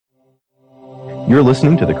You're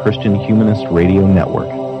listening to the Christian Humanist Radio Network,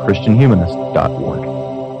 christianhumanist.org.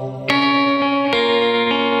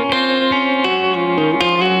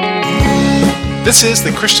 This is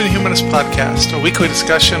the Christian Humanist Podcast, a weekly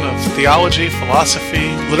discussion of theology, philosophy,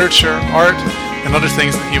 literature, art, and other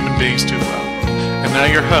things that human beings do well. And now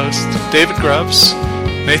your hosts, David Grubbs,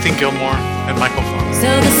 Nathan Gilmour, and Michael Farmer. So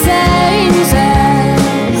the saying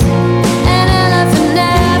says, an elephant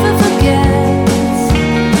never forgets,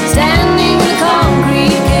 standing in a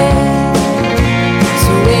concrete gate,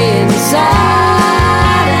 swaying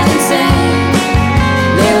sad and insane.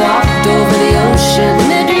 They walked over the ocean, in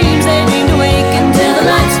their dreams they dreamed awake, until the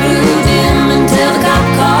lights grew dim, until the cop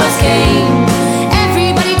cars came.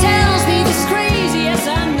 Everybody tells me this is crazy, yes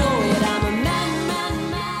I know it, I'm a man.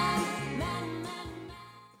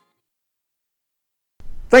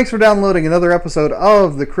 Thanks for downloading another episode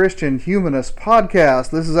of the Christian Humanist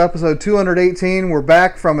Podcast. This is episode 218. We're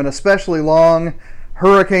back from an especially long,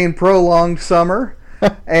 hurricane-prolonged summer.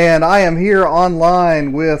 And I am here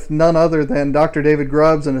online with none other than Dr. David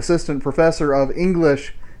Grubbs, an assistant professor of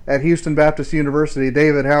English at Houston Baptist University.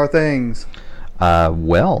 David, how are things?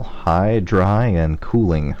 Well, high, dry, and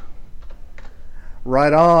cooling.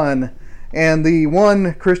 Right on. And the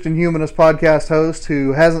one Christian Humanist Podcast host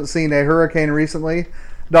who hasn't seen a hurricane recently,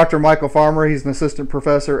 Dr. Michael Farmer. He's an assistant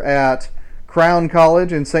professor at Crown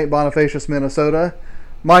College in St. Bonifacius, Minnesota.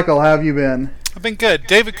 Michael, how have you been? I've been good.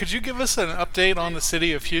 David, could you give us an update on the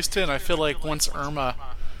city of Houston? I feel like once Irma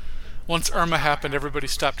happened, everybody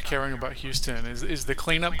stopped caring about Houston. Is the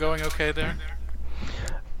cleanup going okay there?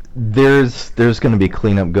 There's going to be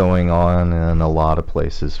cleanup going on in a lot of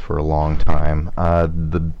places for a long time.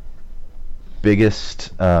 The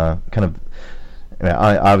biggest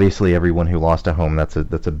obviously everyone who lost a home, that's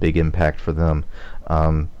a big impact for them.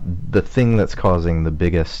 The thing that's causing the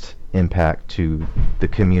biggest impact to the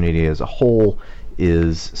community as a whole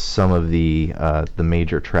is some of the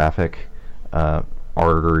major traffic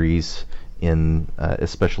arteries in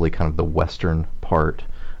especially kind of the western part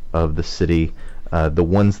of the city, the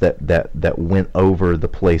ones that went over the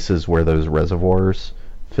places where those reservoirs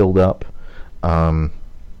filled up. Some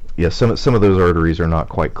of those arteries are not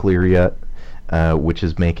quite clear yet, which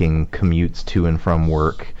is making commutes to and from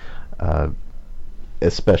work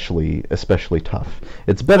especially tough.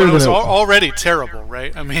 It's better than already terrible,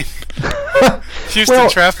 right? I mean, Houston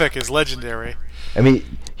traffic is legendary. I mean,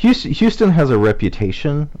 Houston has a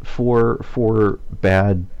reputation for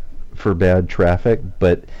bad traffic,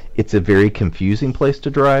 but it's a very confusing place to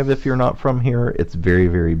drive if you're not from here. It's very,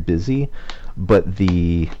 very busy, but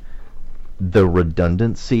the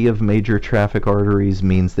redundancy of major traffic arteries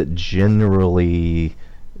means that generally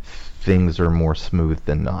things are more smooth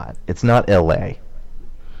than not. It's not LA.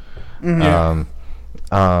 Mm-hmm.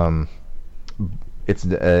 It's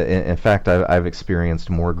in fact I've experienced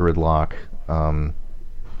more gridlock on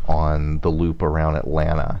the loop around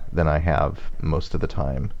Atlanta than I have most of the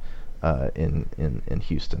time in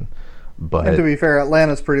Houston. But and to be fair,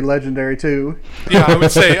 Atlanta's pretty legendary too. Yeah, I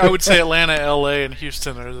would say Atlanta, LA, and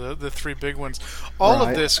Houston are the three big ones. All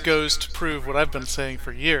of this goes to prove what I've been saying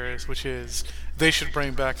for years, which is they should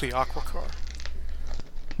bring back the Aqua Car.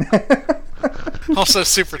 Also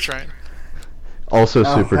Supertrain.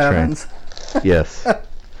 Heavens. Yes.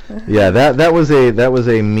 Yeah, that was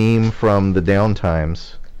a meme from the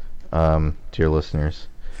downtimes, dear listeners.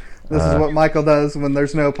 This is what Michael does when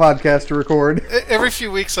there's no podcast to record. Every few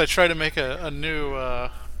weeks, I try to make a new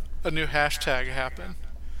hashtag happen,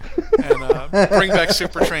 and bring back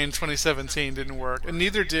Supertrain 2017 didn't work, and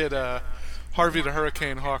neither did Harvey the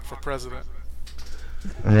Hurricane Hawk for president.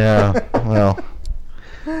 Yeah, well,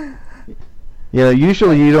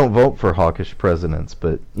 usually you don't vote for hawkish presidents,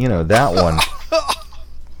 but that one.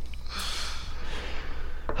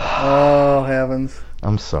 Oh heavens!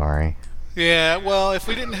 I'm sorry. Yeah, well, if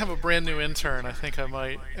we didn't have a brand new intern, I think I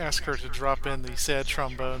might ask her to drop in the sad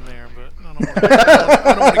trombone there, but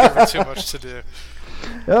I don't want to give her too much to do.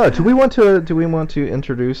 Do we want to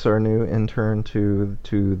introduce our new intern to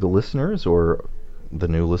the listeners, or the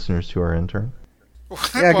new listeners to our intern?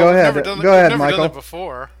 Yeah, go ahead. Go ahead,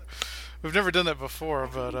 Michael. We've never done that before,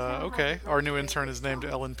 but okay. Our new intern is named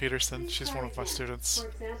Ellen Peterson. She's one of my students.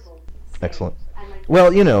 Excellent.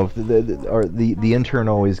 Well, the intern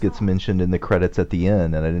always gets mentioned in the credits at the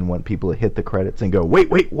end, and I didn't want people to hit the credits and go,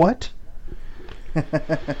 wait, what? What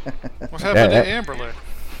happened to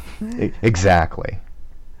Amberly? Exactly.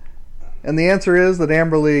 And the answer is that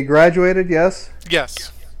Amberly graduated, yes?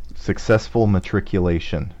 Yes. Successful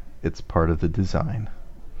matriculation. It's part of the design.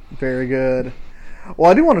 Very good.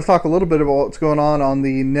 Well, I do want to talk a little bit about what's going on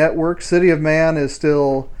the network. City of Man is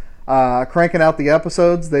still cranking out the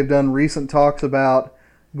episodes. They've done recent talks about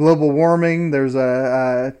global warming. There's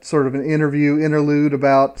a sort of an interlude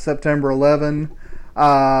about September 11.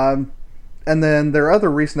 And then their other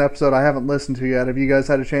recent episode I haven't listened to yet. Have you guys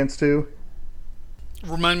had a chance to?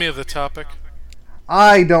 Remind me of the topic.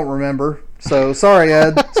 I don't remember. So sorry,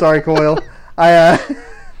 Ed. Sorry, Coyle.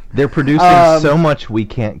 They're producing so much we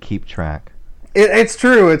can't keep track. It's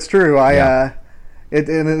true. It's true. Yeah.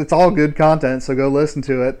 It's all good content, so go listen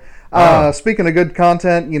to it. Speaking of good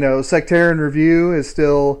content, Sectarian Review is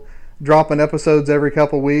still dropping episodes every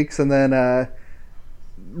couple weeks, and then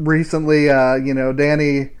recently,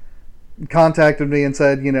 Danny contacted me and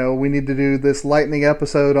said, we need to do this lightning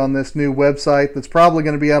episode on this new website that's probably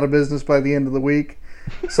going to be out of business by the end of the week.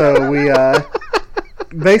 So we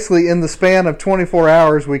basically, in the span of 24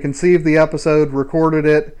 hours, we conceived the episode, recorded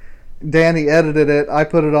it, Danny edited it, I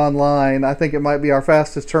put it online. I think it might be our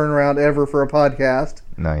fastest turnaround ever for a podcast.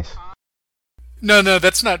 Nice. No,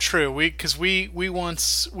 that's not true. We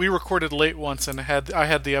recorded late once, and I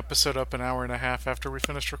had the episode up an hour and a half after we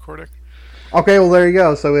finished recording. Okay, well there you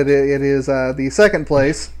go. So it is the second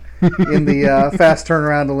place in the fast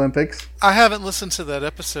turnaround Olympics. I haven't listened to that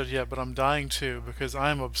episode yet, but I'm dying to because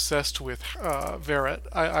I'm obsessed with Verret.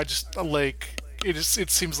 I just like it. It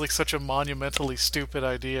seems like such a monumentally stupid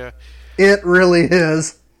idea. It really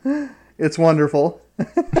is. It's wonderful.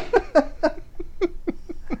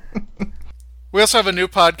 We also have a new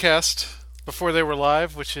podcast, Before They Were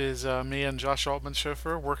Live, which is me and Josh Altman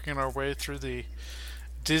Chauffeur working our way through the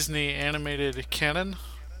Disney animated canon.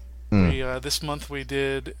 This month we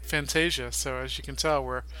did Fantasia, so as you can tell,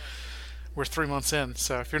 we're 3 months in.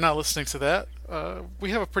 So if you're not listening to that,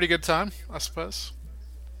 we have a pretty good time, I suppose.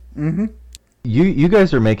 Mm-hmm. You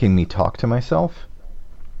guys are making me talk to myself.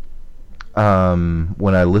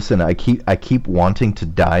 When I listen, I keep wanting to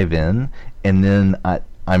dive in, and then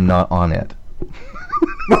I'm not on it.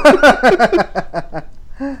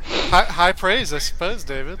 High praise, I suppose,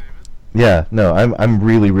 David. Yeah, no, I'm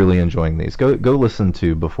really, really enjoying these. Go listen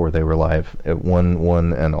to Before They Were Live at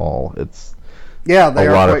one and all. It's they a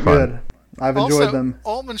are lot quite of fun. good. I've enjoyed them.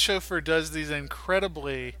 Altman Chauffeur does these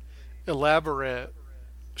incredibly elaborate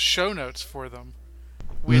show notes for them,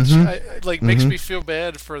 which makes me feel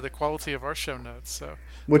bad for the quality of our show notes. So,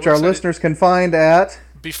 which our listeners can find at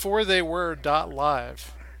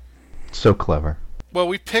beforetheyWere.live. So clever. Well,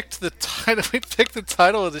 we picked the title. We picked the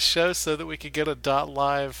title of the show so that we could get a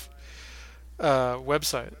 .live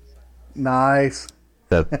website. Nice.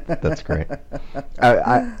 That's great.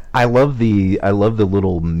 I love the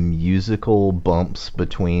little musical bumps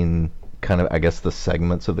between kind of, I guess, the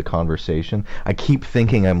segments of the conversation. I keep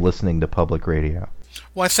thinking I'm listening to public radio.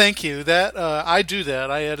 Why, thank you. That I do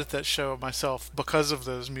that. I edit that show myself because of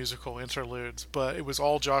those musical interludes. But it was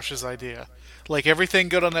all Josh's idea. Like everything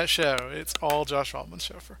good on that show, it's all Josh Altman's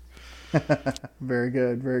Chauffeur. Very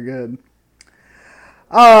good, very good.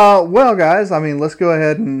 Well, guys, let's go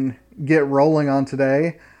ahead and get rolling on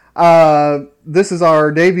today. This is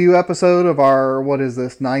our debut episode of our,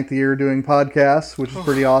 9th year doing podcasts, which is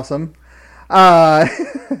pretty awesome.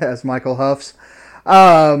 As Michael huffs.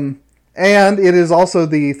 And it is also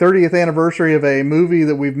the 30th anniversary of a movie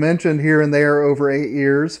that we've mentioned here and there over 8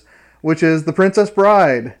 years, which is The Princess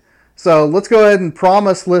Bride. So let's go ahead and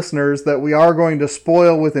promise listeners that we are going to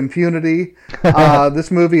spoil with impunity. This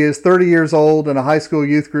movie is 30 years old and a high school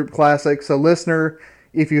youth group classic. So listener,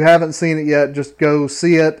 if you haven't seen it yet, just go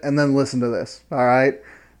see it and then listen to this. All right?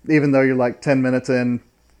 Even though you're like 10 minutes in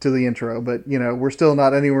to the intro. But, we're still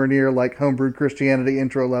not anywhere near like homebrewed Christianity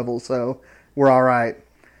intro level. So we're all right.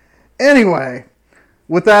 Anyway,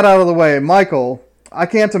 with that out of the way, Michael, I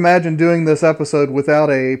can't imagine doing this episode without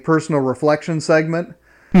a personal reflection segment.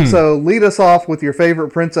 So lead us off with your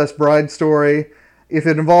favorite Princess Bride story. If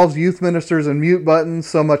it involves youth ministers and mute buttons,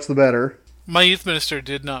 so much the better. My youth minister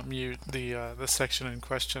did not mute the section in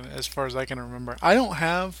question, as far as I can remember. I don't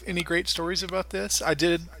have any great stories about this.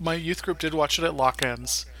 My youth group did watch it at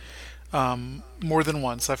Lock-Ins more than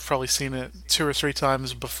once. I've probably seen it 2 or 3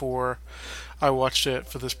 times before I watched it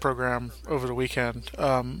for this program over the weekend.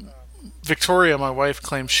 Victoria, my wife,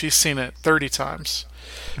 claims she's seen it 30 times.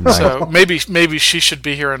 Nice. So maybe she should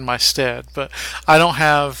be here in my stead. But I don't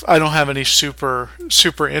have any super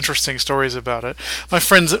interesting stories about it. My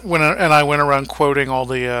friends and I went around quoting all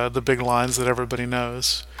the big lines that everybody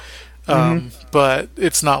knows. But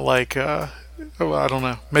it's not like I don't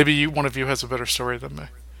know. Maybe one of you has a better story than me.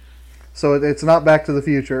 So it's not Back to the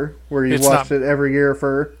Future where you watched it every year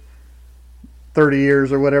for 30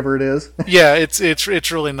 years or whatever it is. Yeah,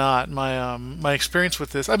 it's really not my experience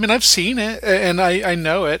with this. I mean, I've seen it and I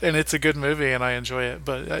know it, and it's a good movie and I enjoy it,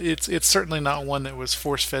 but it's certainly not one that was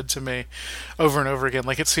force fed to me over and over again,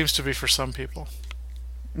 like it seems to be for some people.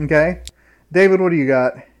 Okay. David, what do you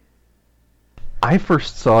got? I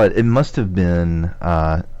first saw it. It must have been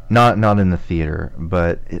not in the theater,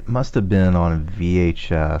 but it must have been on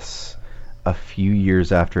VHS a few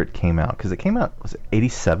years after it came out. Because it came out, was it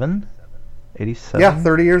 87? 87? Yeah,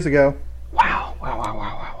 30 years ago. Wow.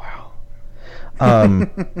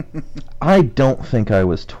 I don't think I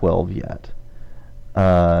was 12 yet.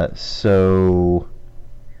 So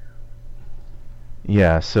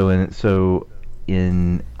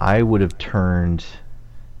I would have turned.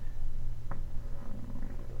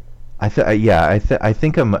 I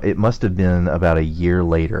think it must have been about a year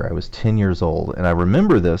later. I was 10 years old, and I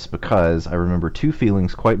remember this because I remember two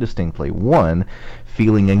feelings quite distinctly. One,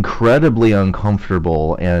 feeling incredibly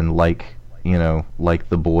uncomfortable and like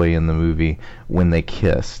the boy in the movie when they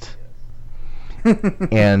kissed.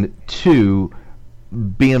 And two,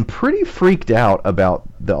 being pretty freaked out about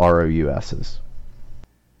the ROUSs.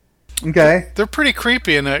 Okay. They're pretty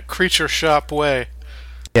creepy in a creature shop way.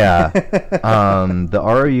 Yeah, the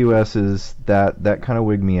ROUSs that kind of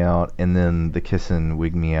wigged me out, and then the kissing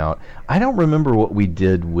wigged me out. I don't remember what we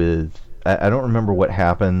did with. I don't remember what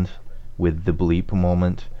happened with the bleep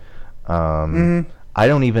moment. I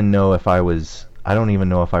don't even know if I was. I don't even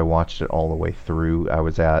know if I watched it all the way through. I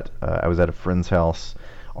was at a friend's house.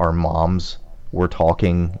 Our moms were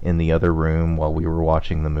talking in the other room while we were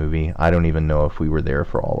watching the movie. I don't even know if we were there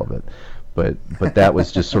for all of it. But that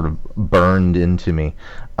was just sort of burned into me.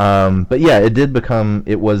 But yeah,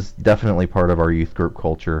 it was definitely part of our youth group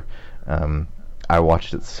culture. I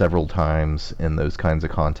watched it several times in those kinds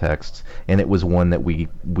of contexts, and it was one that we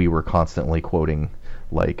were constantly quoting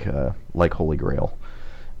like Holy Grail.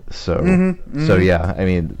 So so yeah, I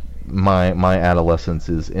mean, my adolescence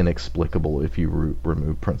is inexplicable if you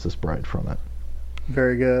remove Princess Bride from it.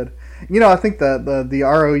 Very good. I think that the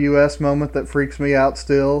ROUS moment that freaks me out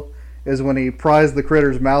still is when he pries the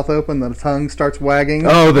critter's mouth open, the tongue starts wagging.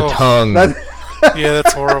 Oh, the tongue. Yeah,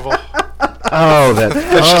 that's horrible. Oh, that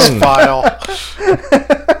tongue. Vile.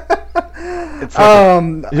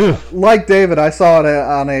 Like David, I saw it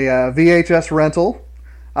on a VHS rental.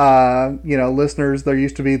 Listeners, there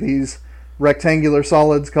used to be these rectangular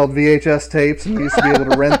solids called VHS tapes, and we used to be able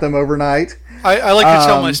to rent them overnight. I like to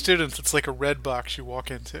tell my students it's like a red box you walk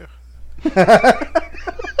into.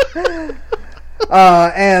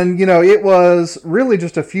 It was really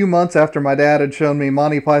just a few months after my dad had shown me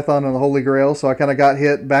Monty Python and the Holy Grail, so I kind of got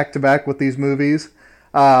hit back to back with these movies.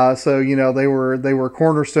 They were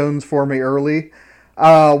cornerstones for me early.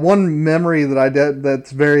 One memory that I did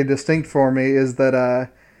that's very distinct for me is that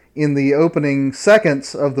in the opening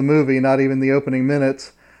seconds of the movie, not even the opening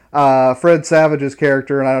minutes, Fred Savage's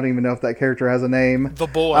character, and I don't even know if that character has a name. The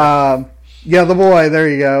boy. Yeah, the boy, there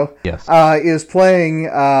you go. Yes. Is playing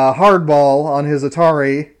hardball on his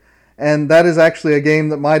Atari, and that is actually a game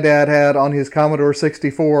that my dad had on his Commodore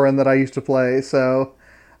 64 and that I used to play. So,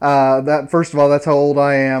 first of all, that's how old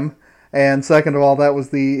I am. And second of all, that was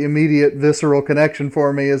the immediate visceral connection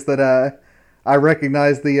for me, is that I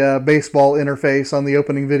recognized the baseball interface on the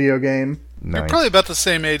opening video game. Nice. You're probably about the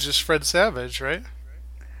same age as Fred Savage, right?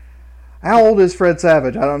 How old is Fred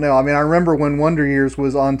Savage? I don't know. I mean, I remember when Wonder Years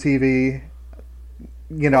was on TV.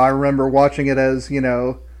 I remember watching it as,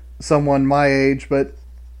 someone my age, but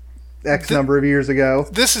X number of years ago.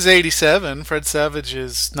 This is 87. Fred Savage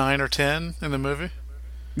is 9 or 10 in the movie.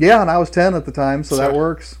 Yeah, and I was 10 at the time, so that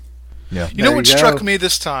works. Yeah. You know what struck me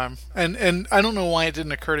this time, and I don't know why it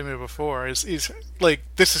didn't occur to me before, is like,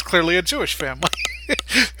 this is clearly a Jewish family.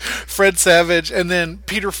 Fred Savage and then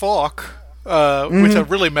Peter Falk, with a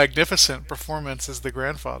really magnificent performance as the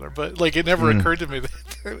grandfather. But it never occurred to me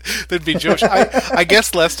that they'd be Jewish. I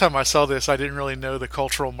guess last time I saw this, I didn't really know the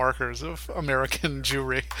cultural markers of American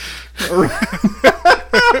Jewry.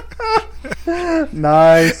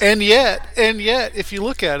 Nice. And yet, if you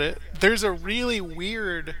look at it, there's a really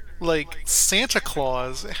weird Santa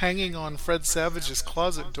Claus hanging on Fred Savage's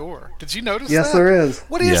closet door. Did you notice that? Yes, there is.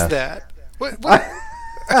 What is that? What?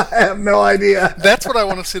 I have no idea. That's what I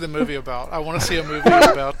want to see the movie about. I want to see a movie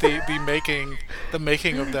about the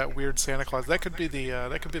making of that weird Santa Claus. That could be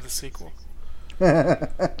the sequel.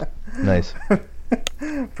 Nice.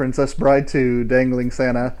 Princess Bride 2, Dangling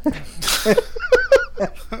Santa.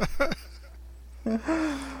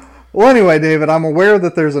 Well, anyway, David, I'm aware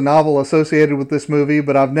that there's a novel associated with this movie,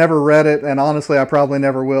 but I've never read it, and honestly, I probably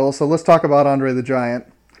never will. So let's talk about Andre the Giant.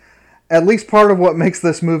 at least part of what makes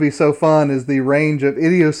this movie so fun is the range of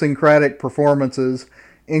idiosyncratic performances,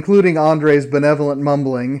 including Andre's benevolent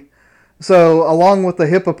mumbling. So, along with the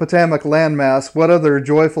hippopotamic landmass, what other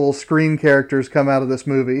joyful screen characters come out of this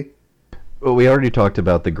movie? Well, we already talked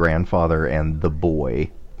about the grandfather and the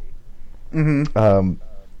boy. Mm-hmm.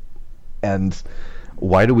 And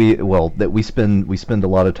why do that we spend a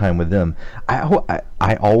lot of time with them.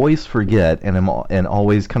 I always forget and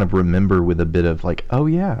always kind of remember with a bit of like, oh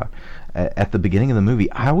yeah, at the beginning of the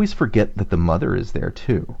movie, I always forget that the mother is there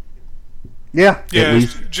too. Yeah. Yeah,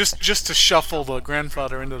 just to shuffle the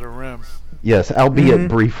grandfather into the room. Yes, albeit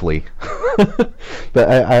briefly. But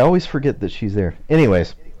I always forget that she's there.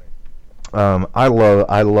 Anyways, I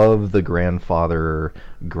love the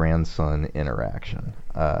grandfather-grandson interaction.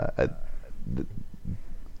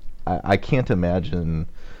 I can't imagine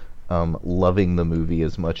loving the movie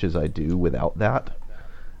as much as I do without that,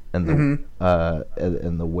 and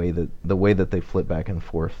the way that they flip back and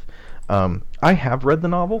forth. I have read the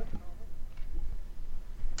novel,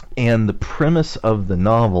 and the premise of the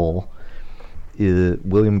novel is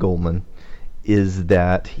William Goldman is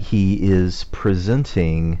that he is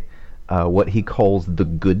presenting what he calls the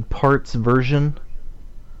good parts version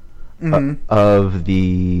of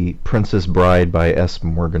the Princess Bride by S.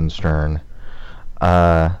 Morgenstern.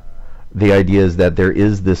 The idea is that there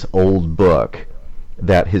is this old book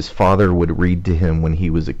that his father would read to him when he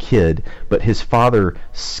was a kid, but his father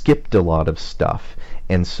skipped a lot of stuff,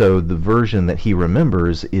 and so the version that he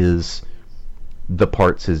remembers is the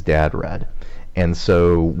parts his dad read. And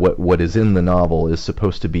so what is in the novel is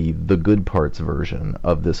supposed to be the good parts version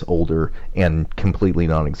of this older and completely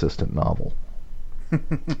non-existent novel.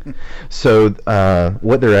 So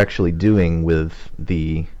what they're actually doing with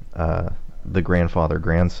the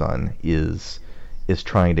grandfather-grandson is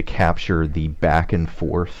trying to capture the back and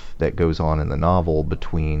forth that goes on in the novel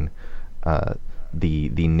between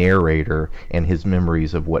the narrator and his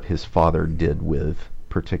memories of what his father did with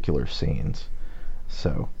particular scenes.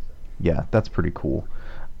 So, yeah, that's pretty cool.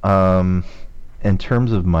 In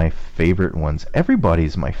terms of my favorite ones,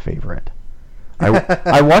 everybody's my favorite.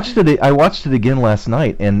 I watched it again last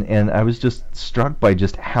night, and I was just struck by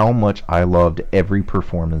just how much I loved every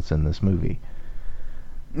performance in this movie.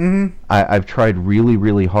 Mm-hmm. I've tried really,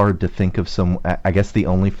 really hard to think of some. I guess the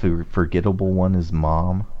only forgettable one is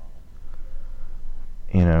Mom.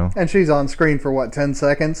 You know, and she's on screen for what, 10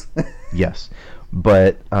 seconds? Yes,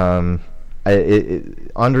 but Andre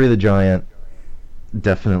the Giant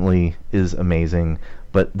definitely is amazing.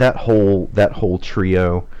 But that whole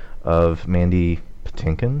trio of Mandy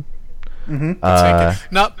Patinkin.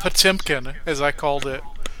 Mm-hmm. Not Potemkin, as I called it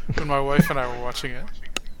when my wife and I were watching it.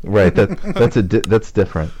 Right, that's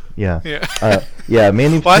different. Yeah. Yeah. Yeah,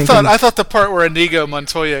 Mandy Patinkin. Well, I thought the part where Inigo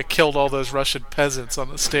Montoya killed all those Russian peasants on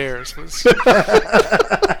the stairs was.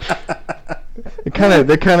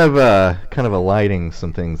 They're kind of eliding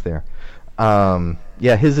some things there.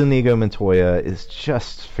 Yeah, his Inigo Montoya is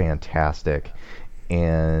just fantastic,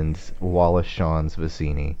 and Wallace Shawn's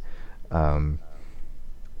Vicini, and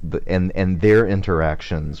their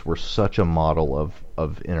interactions were such a model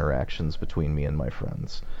of interactions between me and my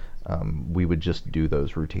friends. We would just do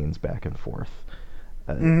those routines back and forth.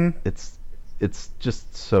 It's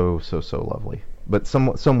just so lovely. But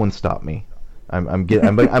someone stop me. I'm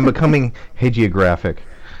becoming hagiographic.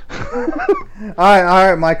 All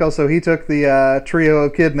right, Michael. So he took the trio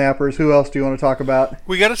of kidnappers. Who else do you want to talk about?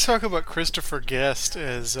 We got to talk about Christopher Guest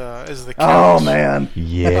as the count. Oh man,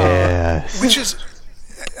 yes. Which is,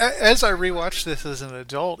 as I rewatched this as an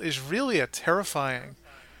adult, is really a terrifying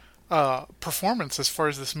performance as far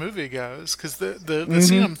as this movie goes. Because the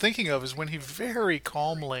scene I'm thinking of is when he very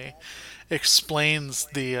calmly explains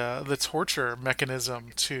the torture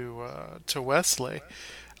mechanism to Wesley.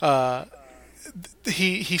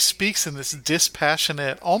 He speaks in this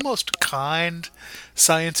dispassionate, almost kind,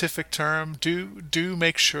 scientific term. Do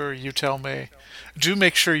make sure you tell me. Do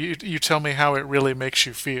make sure you tell me how it really makes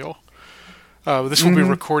you feel. This will be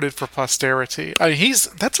recorded for posterity. I mean,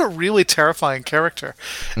 that's a really terrifying character,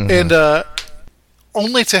 and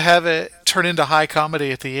only to have it turn into high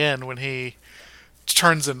comedy at the end when he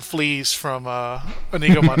turns and flees from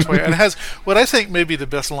Inigo Montoya, and has what I think may be the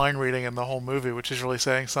best line reading in the whole movie, which is really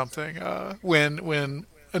saying something. When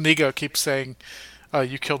Inigo keeps saying,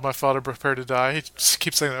 "You killed my father, prepare to die," he just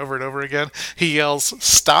keeps saying it over and over again. He yells,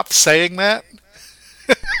 "Stop saying that!"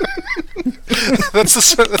 That's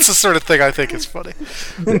the sort of thing I think is funny.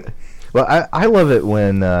 Well, I love it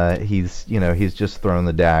when he's just thrown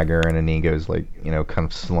the dagger and Inigo's kind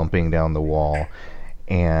of slumping down the wall,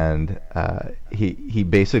 and he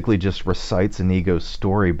basically just recites Inigo's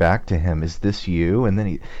story back to him. Is this you? And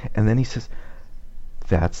then he says,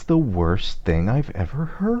 "That's the worst thing I've ever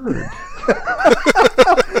heard."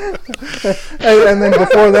 And then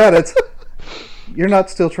before that, it's, "You're not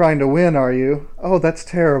still trying to win, are you? Oh, that's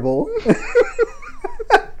terrible."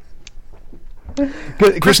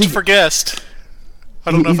 Christopher Guest.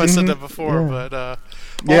 I don't know if I said that before, but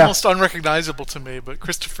almost unrecognizable to me. But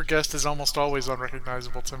Christopher Guest is almost always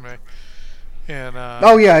unrecognizable to me. And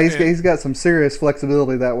oh yeah, he's got some serious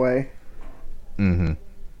flexibility that way. Mm-hmm.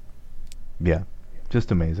 Yeah, just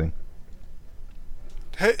amazing.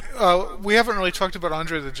 Hey, we haven't really talked about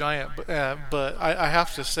Andre the Giant, but I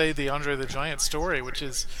have to say the Andre the Giant story, which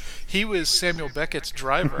is he was Samuel Beckett's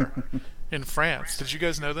driver in France. Did you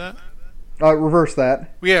guys know that? Reverse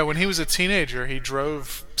that. Yeah, when he was a teenager, he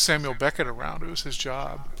drove Samuel Beckett around. It was his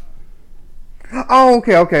job. Oh,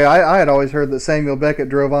 okay. I had always heard that Samuel Beckett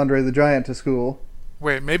drove Andre the Giant to school.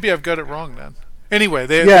 Wait, maybe I've got it wrong then. Anyway,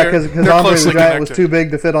 because Andre the Giant connected. was too big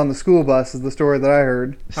to fit on the school bus, is the story that I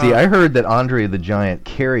heard. See, I heard that Andre the Giant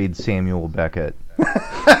carried Samuel Beckett.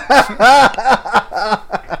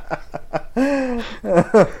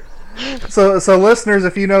 So listeners,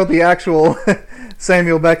 if you know the actual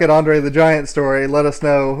Samuel Beckett Andre the Giant story, let us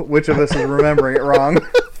know which of us is remembering it wrong.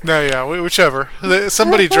 No, yeah, whichever.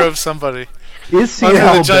 Somebody drove somebody. Is Samuel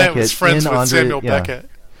Andre the Giant Beckett was friends in with Andre, Samuel Beckett.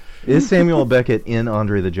 Is Samuel Beckett in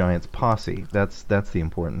Andre the Giant's posse? That's the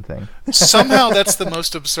important thing. Somehow that's the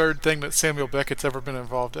most absurd thing that Samuel Beckett's ever been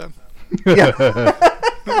involved in. Yeah.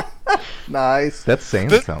 Nice. That's saying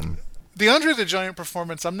something. The Andre the Giant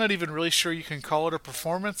performance, I'm not even really sure you can call it a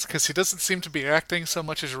performance, because he doesn't seem to be acting so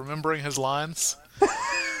much as remembering his lines.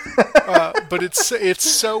 But it's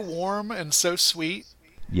so warm and so sweet.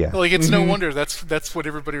 Yeah. Like, it's no wonder that's what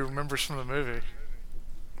everybody remembers from the movie.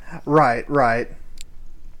 Right.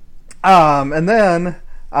 And then,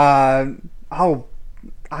 I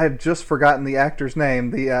have just forgotten the actor's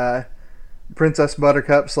name. The Princess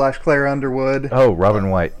Buttercup / Claire Underwood. Oh,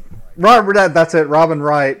 Robin White. That's it, Robin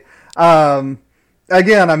Wright.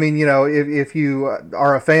 Again, I mean, if you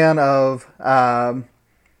are a fan of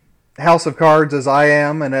House of Cards, as I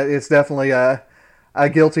am, and it's definitely a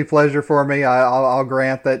guilty pleasure for me, I'll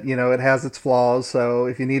grant that, it has its flaws. So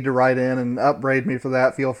if you need to write in and upbraid me for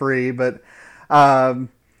that, feel free. But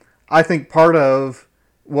I think part of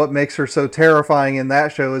what makes her so terrifying in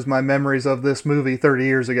that show is my memories of this movie 30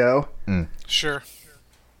 years ago. Mm. Sure.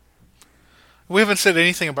 We haven't said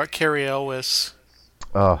anything about Carrie Elwes,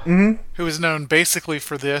 Oh. who is known basically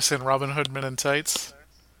for this and Robin Hood Men in Tights.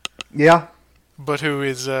 Yeah. But who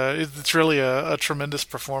is, it's really a tremendous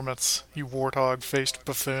performance, you warthog-faced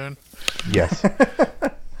buffoon. Yes.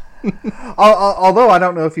 Although I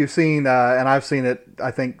don't know if you've seen, and I've seen it,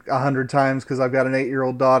 I think 100 times because I've got an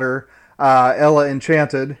 8-year-old daughter, Ella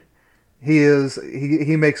Enchanted.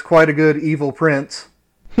 He makes quite a good evil prince.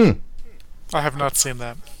 I have not seen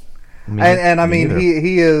that. And I mean,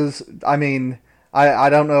 he is, I mean, I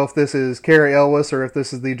don't know if this is Carrie Elwes or if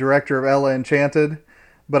this is the director of Ella Enchanted,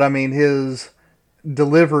 but I mean, his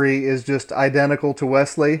delivery is just identical to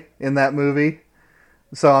Wesley in that movie.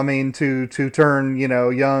 So, I mean, to turn,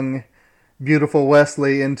 young, beautiful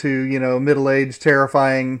Wesley into, middle-aged,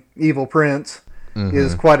 terrifying, evil prince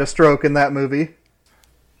is quite a stroke in that movie.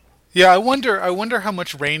 Yeah, I wonder how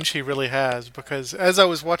much range he really has, because as I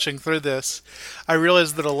was watching through this, I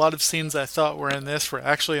realized that a lot of scenes I thought were in this were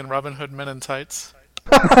actually in Robin Hood Men in Tights.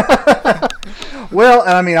 Well,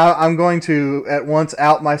 and I mean, I'm going to at once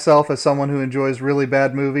out myself as someone who enjoys really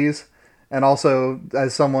bad movies, and also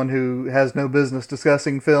as someone who has no business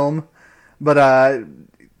discussing film. But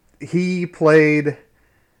he played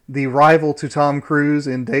the rival to Tom Cruise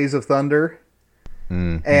in Days of Thunder,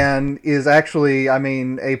 and is actually, I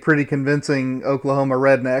mean, a pretty convincing Oklahoma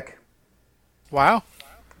redneck. Wow.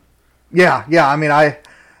 Yeah. I mean,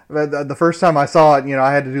 the first time I saw it,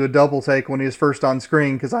 I had to do a double take when he was first on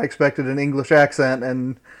screen because I expected an English accent,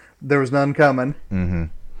 and there was none coming. Mm-hmm.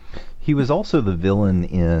 He was also the villain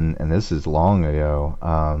in, and this is long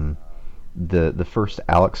ago, the first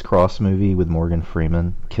Alex Cross movie with Morgan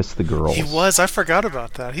Freeman, Kiss the Girls. He was. I forgot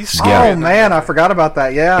about that. He's scary. Oh, man, I forgot about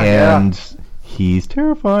that. Yeah. And he's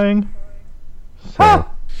terrifying. So,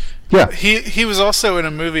 yeah. He was also in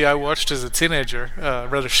a movie I watched as a teenager,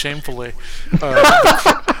 rather shamefully.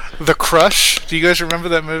 The Crush. Do you guys remember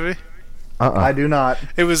that movie? I do not.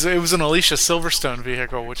 It was an Alicia Silverstone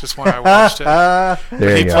vehicle, which is why I watched it.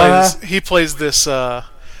 There you go. He plays this. I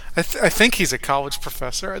think he's a college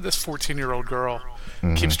professor. This 14-year-old girl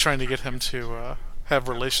keeps trying to get him to have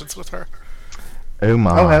relations with her. Oh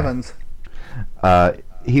my! Oh heavens!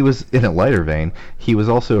 he was, in a lighter vein, he was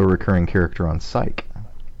also a recurring character on Psych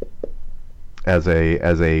as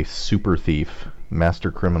a super thief,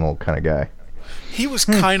 master criminal kind of guy. He was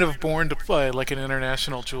kind of born to play like an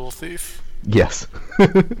international jewel thief. Yes.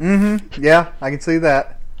 Yeah, I can see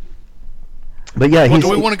that. But yeah, Well, do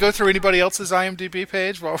we want to go through anybody else's IMDb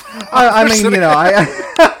page? Well, I mean, you know,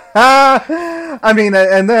 I mean,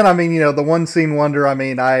 and then I mean, you know, the one scene wonder. I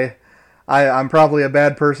mean, I'm probably a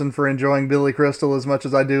bad person for enjoying Billy Crystal as much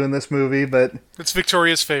as I do in this movie, but it's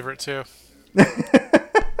Victoria's favorite too.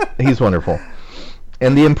 He's wonderful,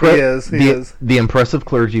 and the the impressive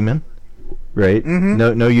clergyman, right?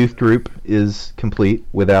 No youth group is complete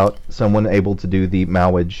without someone able to do the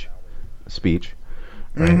Mowage speech.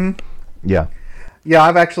 Right? Yeah. Yeah,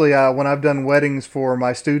 I've actually, when I've done weddings for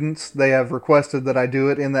my students, they have requested that I do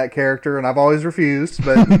it in that character, and I've always refused,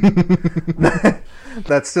 but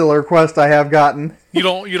that's still a request I have gotten. You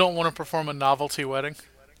don't want to perform a novelty wedding?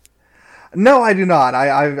 No, I do not.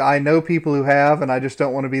 I know people who have, and I just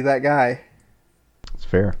don't want to be that guy. It's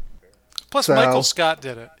fair. Plus, So- Michael Scott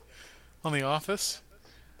did it on The Office.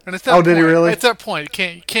 And at that point, did he really? At that point,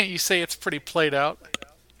 can't you say it's pretty played out?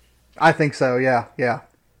 I think so, yeah.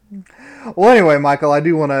 Well, anyway, Michael, I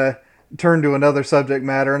do want to turn to another subject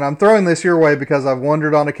matter, and I'm throwing this your way because I've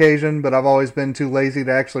wondered on occasion, but I've always been too lazy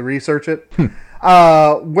to actually research it.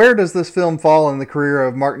 Where does this film fall in the career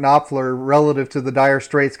of Mark Knopfler relative to the Dire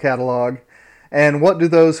Straits catalog? And what do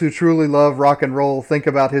those who truly love rock and roll think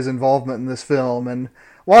about his involvement in this film? And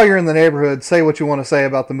while you're in the neighborhood, say what you want to say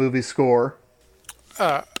about the movie's score.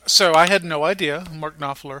 So I had no idea Mark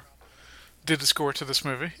Knopfler did the score to this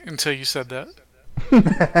movie until you said that.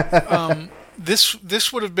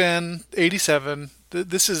 This would have been 87.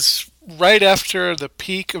 This is right after the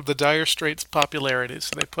peak of the Dire Straits' popularity.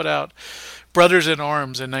 So they put out Brothers in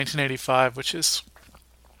Arms in 1985, which is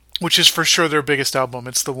for sure their biggest album.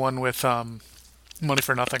 It's the one with Money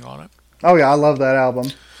for Nothing on it. Oh yeah, I love that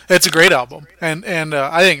album. It's a great album, and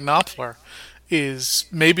I think Knopfler is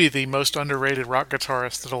maybe the most underrated rock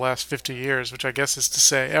guitarist of the last 50 years, which I guess is to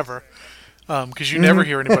say ever. Because you never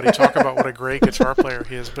hear anybody talk about what a great guitar player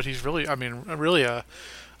he is, but he's really, really a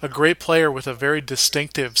great player with a very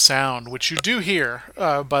distinctive sound, which you do hear,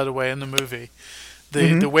 by the way, in the movie.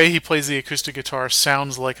 The way he plays the acoustic guitar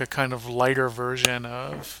sounds like a kind of lighter version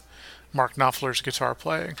of Mark Knopfler's guitar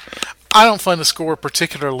playing. I don't find the score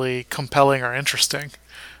particularly compelling or interesting.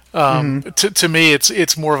 To me,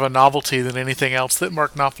 it's more of a novelty than anything else that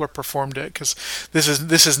Mark Knopfler performed it, because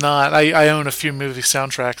this is not. I own a few movie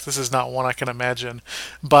soundtracks. This is not one I can imagine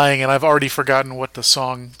buying, and I've already forgotten what the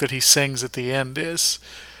song that he sings at the end is.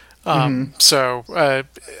 So,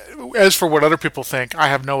 as for what other people think, I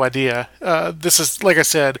have no idea. This is, like I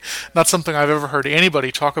said, not something I've ever heard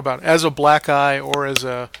anybody talk about as a black eye or as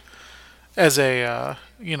a a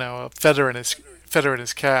feather in his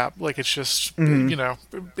cap. Like, it's just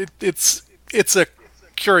it's a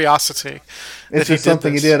curiosity. It's just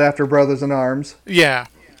something he did after Brothers in Arms. Yeah,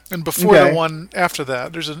 and before the one after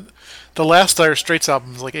that, the last Dire Straits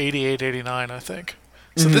album is like 88, 89, I think.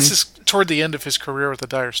 So this is toward the end of his career with the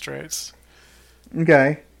Dire Straits.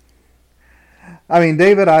 Okay. I mean,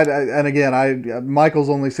 David, Michael's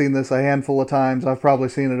only seen this a handful of times. I've probably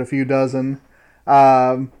seen it a few dozen.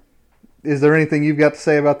 Is there anything you've got to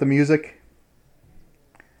say about the music?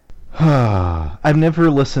 I've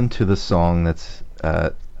never listened to the song that's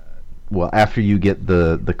after you get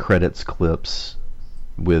the credits clips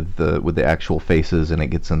with the actual faces and it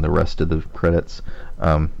gets in the rest of the credits.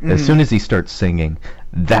 As soon as he starts singing,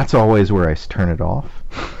 that's always where I turn it off.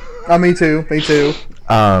 Me too.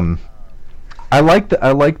 I like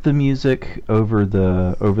the music over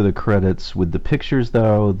the credits. With the pictures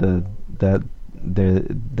though,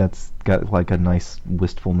 that's got like a nice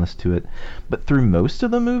wistfulness to it. But through most of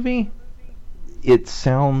the movie, it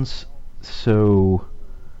sounds so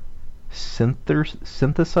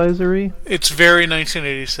synthesizer-y. It's very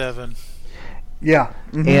 1987. Yeah.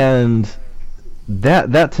 And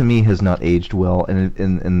that to me has not aged well.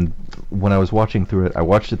 And when I was watching through it, I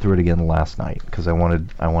watched it through it again last night because I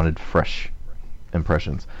wanted fresh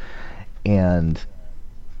impressions. And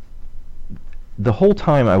the whole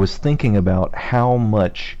time I was thinking about how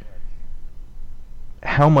much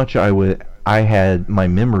I had my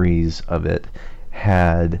memories of it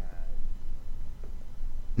had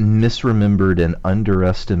misremembered and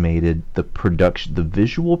underestimated the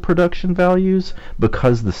visual production values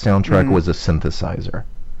because the soundtrack was a synthesizer.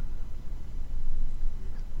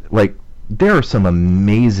 Like, there are some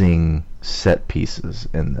amazing set pieces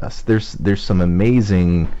in this. There's some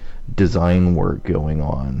amazing design work going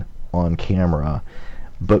on camera,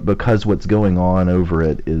 but because what's going on over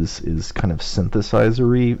it is kind of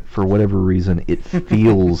synthesizer-y, for whatever reason, it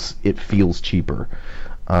feels cheaper.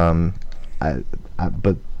 But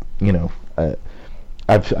you know,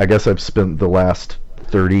 I guess I've spent the last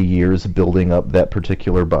 30 years building up that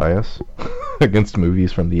particular bias against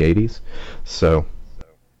movies from the 80s. So.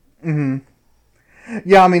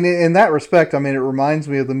 Yeah, I mean, in that respect, I mean, it reminds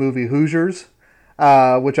me of the movie Hoosiers,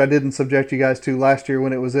 which I didn't subject you guys to last year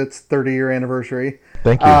when it was its 30-year anniversary.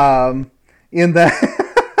 Thank you. In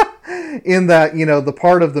that, you know, the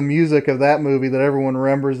part of the music of that movie that everyone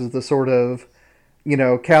remembers is the sort of, you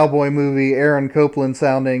know, cowboy movie, Aaron Copland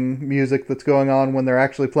sounding music that's going on when they're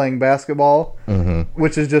actually playing basketball,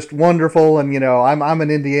 which is just wonderful. And, you know, I'm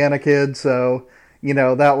an Indiana kid, so, you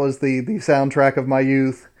know, that was the soundtrack of my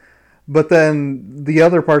youth. But then the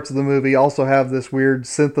other parts of the movie also have this weird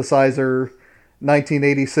synthesizer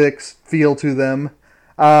 1986 feel to them.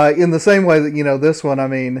 In the same way that, you know, this one, I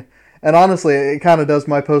mean, and honestly, it kind of does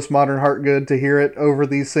my postmodern heart good to hear it over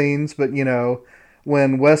these scenes. But, you know,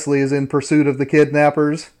 when Wesley is in pursuit of the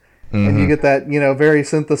kidnappers and you get that, you know, very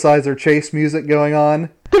synthesizer chase music going on.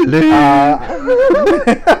 Can't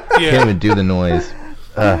even do the noise.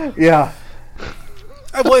 Yeah.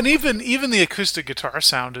 Well, and even the acoustic guitar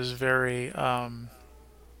sound is very,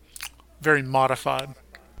 very modified.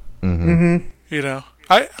 You know,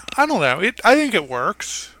 I don't know. I think it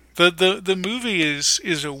works. The movie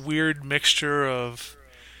is a weird mixture of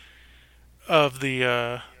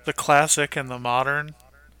the classic and the modern.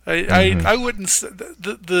 I wouldn't say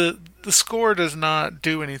the score does not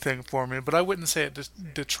do anything for me, but I wouldn't say it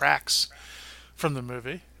detracts from the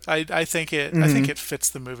movie. I think it fits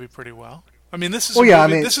the movie pretty well. I mean, this is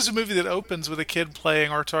this is a movie that opens with a kid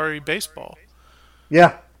playing Atari baseball.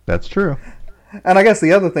 Yeah, that's true. And I guess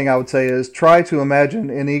the other thing I would say is try to imagine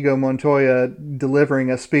Inigo Montoya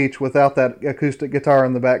delivering a speech without that acoustic guitar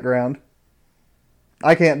in the background.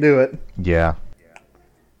 I can't do it. Yeah.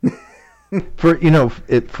 For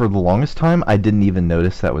the longest time, I didn't even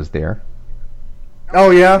notice that was there.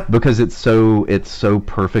 Oh yeah, because it's so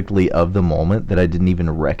perfectly of the moment that I didn't even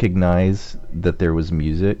recognize that there was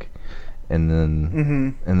music. And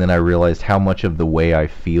then I realized how much of the way I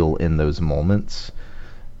feel in those moments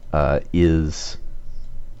is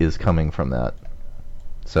coming from that.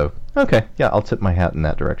 So okay, yeah, I'll tip my hat in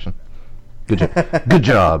that direction. Good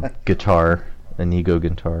job, guitar, Inigo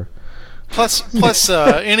guitar. Plus,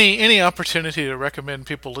 any opportunity to recommend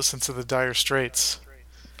people listen to the Dire Straits.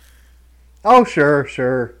 Oh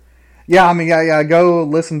sure. Yeah, I mean, yeah, go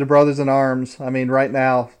listen to Brothers in Arms. I mean, right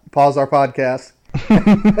now, pause our podcast.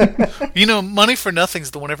 You know, Money for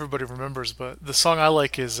Nothing's the one everybody remembers, but the song I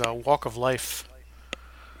like is Walk of Life.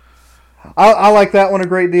 I like that one a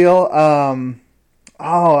great deal. I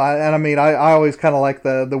always kind of like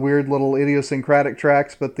the weird little idiosyncratic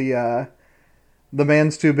tracks, but the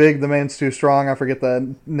man's too big, the man's too strong. I forget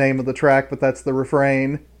the name of the track, but that's the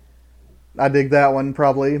refrain. I dig that one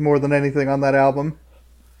probably more than anything on that album.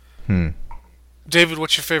 David,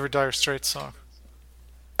 what's your favorite Dire Straits song?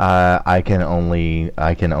 I can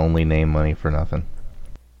only name Money for Nothing.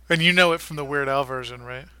 And you know it from the Weird Al version,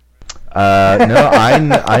 right? No,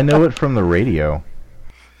 I know it from the radio.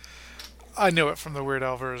 I know it from the Weird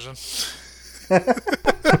Al version.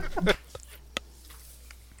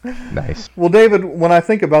 Nice. Well, David, when I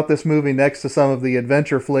think about this movie next to some of the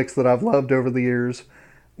adventure flicks that I've loved over the years,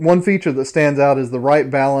 one feature that stands out is the right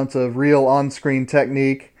balance of real on-screen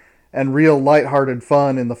technique and real lighthearted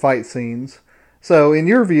fun in the fight scenes. So, in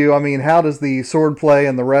your view, I mean, how does the swordplay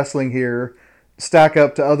and the wrestling here stack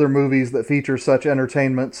up to other movies that feature such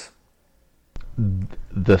entertainments?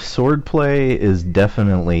 The swordplay is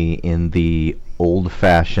definitely in the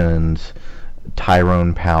old-fashioned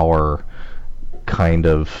Tyrone Power kind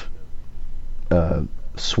of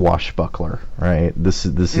swashbuckler, right? This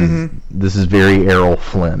is very Errol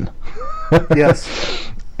Flynn. Yes.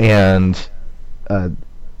 And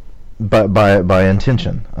by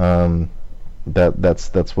intention.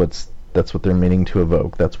 That's what they're meaning to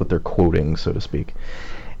evoke. That's what they're quoting, so to speak.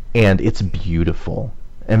 And it's beautiful.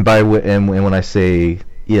 And when I say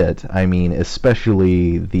it, I mean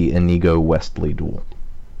especially the Inigo Westley duel.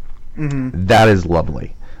 That is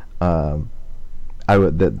lovely.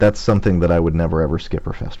 That's something that I would never ever skip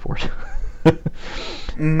or fast forward.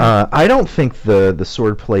 I don't think the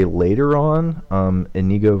swordplay later on,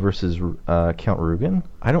 Inigo versus Count Rugen,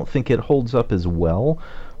 I don't think it holds up as well,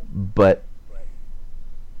 but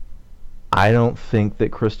I don't think that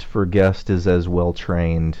Christopher Guest is as well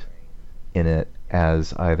trained in it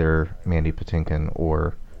as either Mandy Patinkin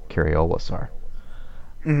or Carrie Elwes are.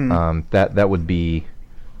 That would be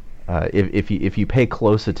If you pay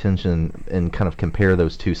close attention and kind of compare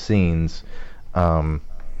those two scenes, at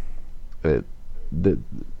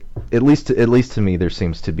least to me, there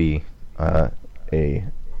seems to be an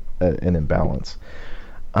imbalance.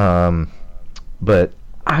 But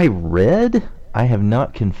I have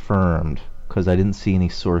not confirmed because I didn't see any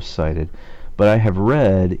source cited, but I have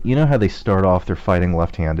read. You know how they start off, they're fighting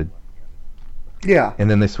left-handed. Yeah. And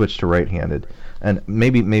then they switch to right-handed. And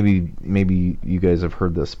maybe you guys have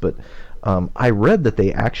heard this, but I read that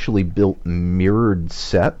they actually built mirrored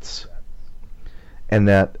sets, and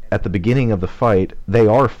that at the beginning of the fight they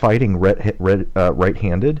are fighting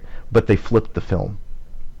right-handed, but they flipped the film.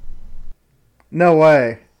 No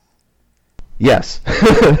way. Yes,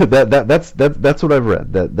 that's what I've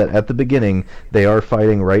read. That at the beginning they are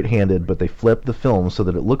fighting right-handed, but they flip the film so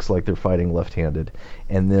that it looks like they're fighting left-handed,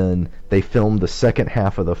 and then they filmed the second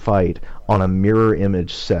half of the fight on a mirror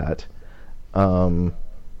image set, so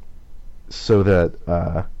that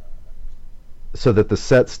the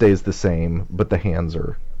set stays the same, but the hands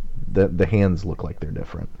look like they're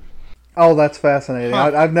different. Oh, that's fascinating.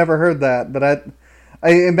 Huh. I've never heard that, but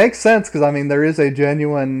it makes sense because I mean there is a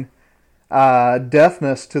genuine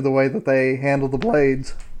deftness to the way that they handle the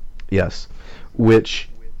blades. Yes, which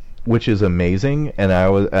is amazing, and I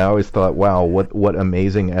always thought, wow, what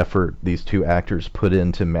amazing effort these two actors put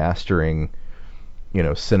into mastering,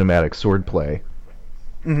 cinematic swordplay.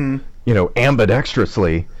 Mm-hmm.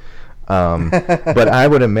 Ambidextrously. But I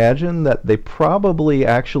would imagine that they probably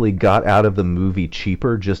actually got out of the movie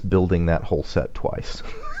cheaper just building that whole set twice.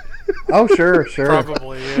 Oh, sure.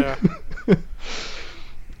 Probably, yeah.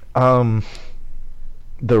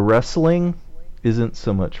 The wrestling isn't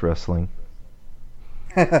so much wrestling.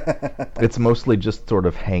 It's mostly just sort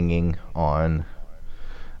of hanging on.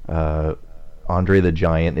 Andre the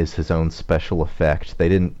Giant is his own special effect. They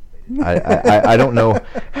didn't. I don't know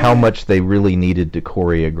how much they really needed to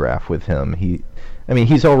choreograph with him.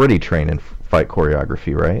 He's already trained in fight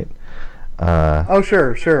choreography, right? Oh,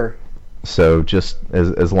 sure. So just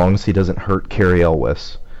as long as he doesn't hurt Carrie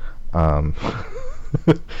Elwes, I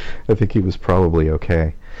think he was probably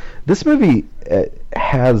okay. This movie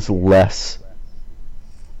has less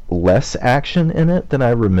action in it than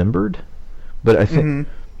I remembered, but I think,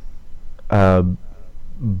 but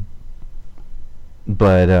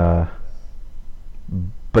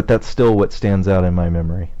that's still what stands out in my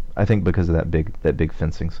memory. I think because of that big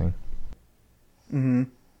fencing scene. Mm-hmm.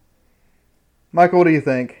 Michael, what do you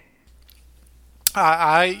think?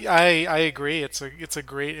 I agree. It's a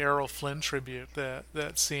great Errol Flynn tribute,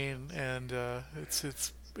 that scene, and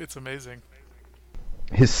it's amazing.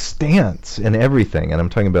 His stance and everything, and I'm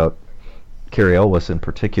talking about Carrie Elwes in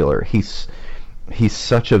particular. He's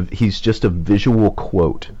just a visual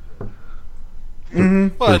quote.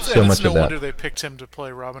 Mm-hmm. Well, There's so much it's no of that. wonder they picked him to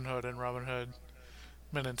play Robin Hood in Robin Hood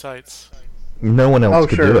Men in Tights. No one else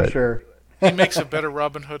could do it. Sure. He makes a better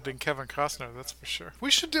Robin Hood than Kevin Costner, that's for sure.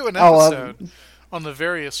 We should do an episode on the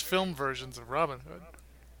various film versions of Robin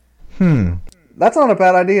Hood. That's not a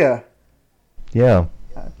bad idea. Yeah.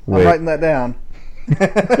 I'm writing that down.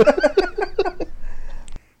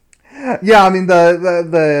 Yeah, I mean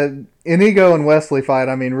the Inigo and Wesley fight,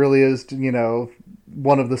 I mean, really is,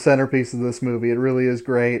 one of the centerpieces of this movie. It really is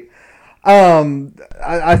great.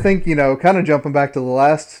 I think, kind of jumping back to the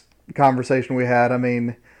last conversation we had, I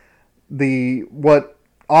mean, what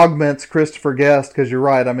augments Christopher Guest, because you're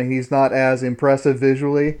right, I mean, he's not as impressive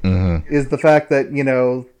visually, is the fact that,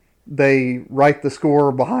 they write the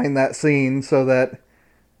score behind that scene so that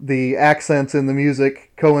the accents in the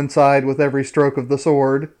music coincide with every stroke of the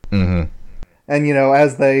sword. Mm-hmm. And,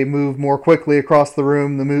 as they move more quickly across the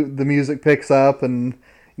room, the music picks up, and,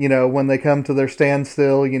 when they come to their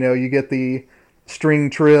standstill, you get the string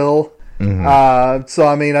trill. Mm-hmm. So,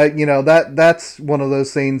 I mean, that's one of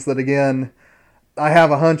those scenes that, again, I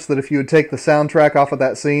have a hunch that if you would take the soundtrack off of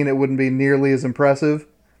that scene, it wouldn't be nearly as impressive.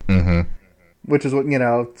 Mm-hmm. Which is what,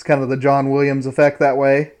 it's kind of the John Williams effect that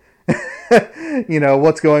way.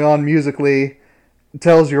 What's going on musically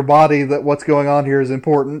tells your body that what's going on here is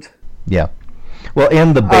important. Yeah. Well,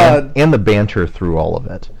 and the and the banter through all of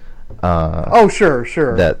it.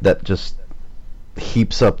 Sure. That just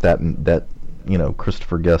heaps up that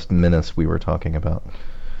Christopher Guest menace we were talking about.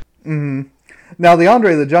 Mm-hmm. Now, the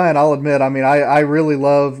Andre the Giant, I'll admit, I mean, I really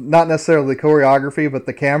love, not necessarily the choreography, but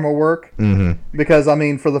the camera work. Mm-hmm. Because, I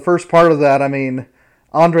mean, for the first part of that, I mean,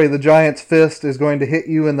 Andre the Giant's fist is going to hit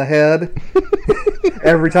you in the head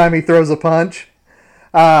every time he throws a punch.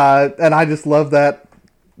 And I just love that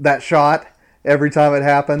shot every time it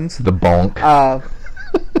happens. The bonk.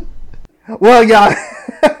 Well, yeah.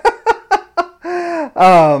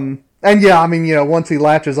 And yeah, I mean, once he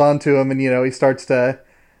latches onto him and, he starts to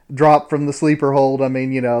drop from the sleeper hold, I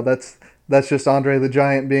mean, that's just Andre the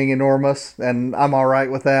Giant being enormous, and I'm all right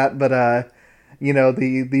with that. But,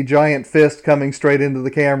 the giant fist coming straight into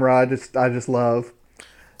the camera, I just love.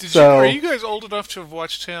 Are you guys old enough to have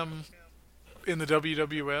watched him in the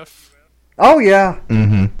WWF? Oh, yeah.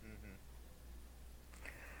 Mm-hmm.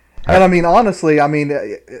 And I mean, honestly,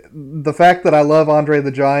 the fact that I love Andre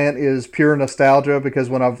the Giant is pure nostalgia, because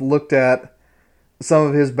when I've looked at some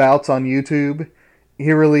of his bouts on YouTube,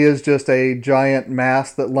 he really is just a giant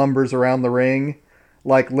mass that lumbers around the ring.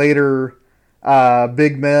 Like later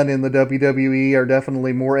big men in the WWE are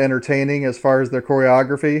definitely more entertaining as far as their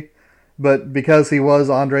choreography. But because he was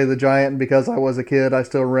Andre the Giant and because I was a kid, I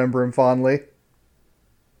still remember him fondly.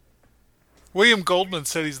 William Goldman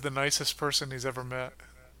said he's the nicest person he's ever met.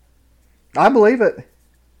 I believe it.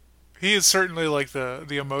 He is certainly like the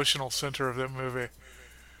emotional center of that movie.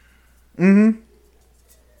 Mm-hmm.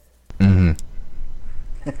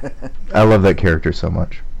 Mm-hmm. I love that character so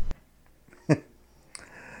much.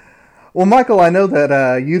 Well, Michael, I know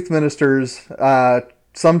that youth ministers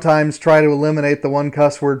sometimes try to eliminate the one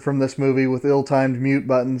cuss word from this movie with ill-timed mute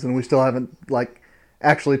buttons, and we still haven't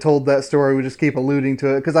actually told that story. We just keep alluding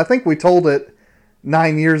to it because I think we told it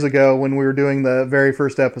 9 years ago when we were doing the very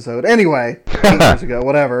first episode. Anyway, 8 years ago,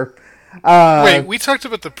 whatever. Wait, we talked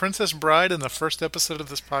about the Princess Bride in the first episode of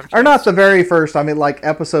this podcast? Or not the very first. I mean,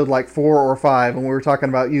 episode 4 or 5 when we were talking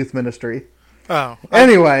about youth ministry. Oh.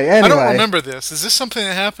 Anyway. I don't remember this. Is this something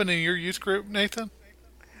that happened in your youth group, Nathan?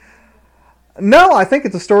 No, I think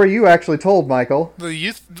it's a story you actually told, Michael.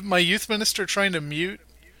 My youth minister trying to mute?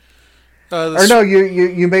 Or no,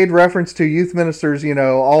 you made reference to youth ministers,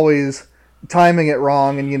 always timing it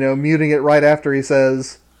wrong and, muting it right after he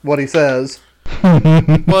says what he says.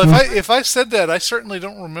 Well, if I said that, I certainly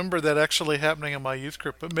don't remember that actually happening in my youth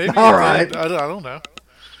group, but maybe All it right. did. I don't know.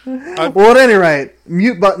 Well, at any rate,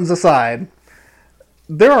 mute buttons aside,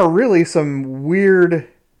 there are really some weird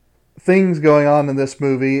things going on in this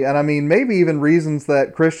movie, and I mean, maybe even reasons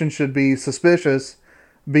that Christians should be suspicious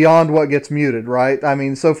beyond what gets muted, right? I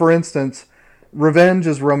mean, so for instance, revenge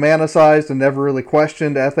is romanticized and never really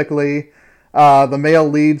questioned ethically. The male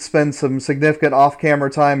lead spends some significant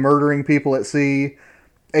off-camera time murdering people at sea.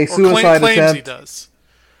 A suicide claims attempt. he does.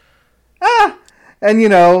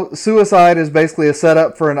 And, suicide is basically a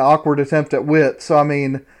setup for an awkward attempt at wit. So, I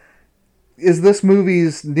mean, is this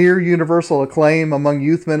movie's near universal acclaim among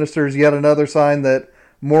youth ministers yet another sign that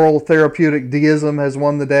moral therapeutic deism has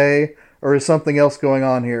won the day? Or is something else going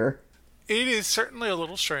on here? It is certainly a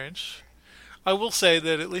little strange. I will say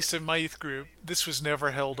that at least in my youth group, this was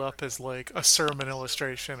never held up as a sermon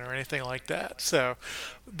illustration or anything like that. So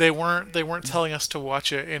they weren't telling us to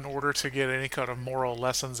watch it in order to get any kind of moral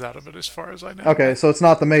lessons out of it, as far as I know. Okay, so it's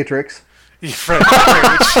not The Matrix.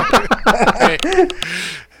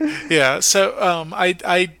 Yeah. So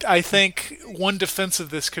I think one defense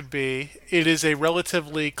of this could be it is a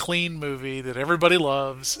relatively clean movie that everybody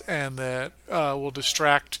loves and that will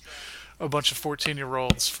distract a bunch of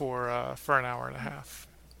 14-year-olds for an hour and a half.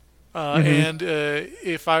 And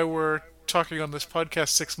if I were talking on this podcast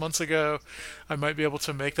 6 months ago, I might be able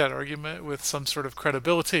to make that argument with some sort of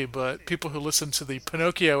credibility, but people who listened to the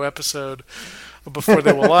Pinocchio episode before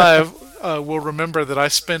they were live will remember that I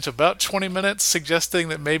spent about 20 minutes suggesting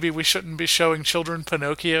that maybe we shouldn't be showing children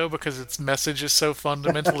Pinocchio because its message is so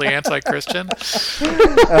fundamentally anti-Christian.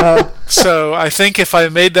 So I think if I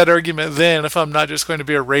made that argument then, if I'm not just going to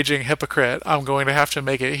be a raging hypocrite, I'm going to have to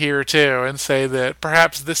make it here too and say that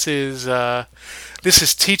perhaps this is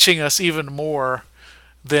teaching us even more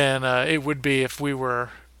than it would be if we were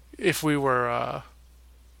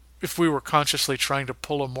consciously trying to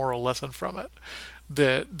pull a moral lesson from it.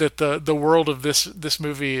 That the world of this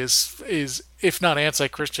movie is if not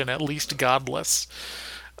anti-Christian, at least godless.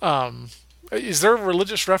 Is there a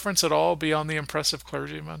religious reference at all beyond the impressive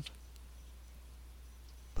clergyman?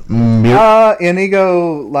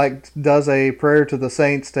 Inigo does a prayer to the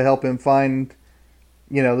saints to help him find,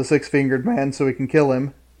 the six-fingered man so he can kill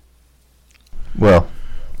him. Well,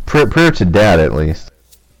 prayer to Dad at least.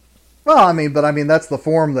 Well, I mean, that's the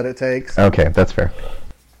form that it takes. Okay, that's fair.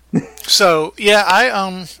 So yeah,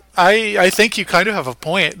 I think you kind of have a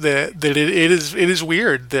point that it is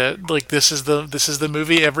weird that this is the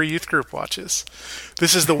movie every youth group watches.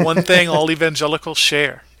 This is the one thing all evangelicals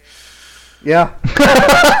share. Yeah.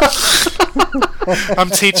 I'm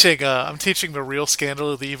teaching The Real Scandal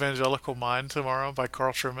of the Evangelical Mind tomorrow by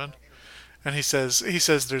Carl Trueman, and he says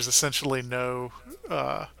there's essentially no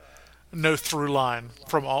no through line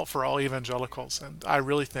for all evangelicals, and I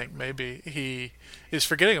really think maybe he is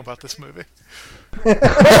forgetting about this movie.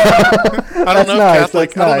 I don't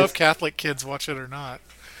know if Catholic kids watch it or not.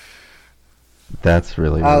 That's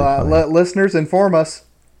really funny. Listeners, inform us.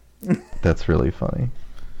 That's really funny.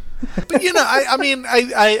 But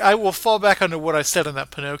I will fall back onto what I said in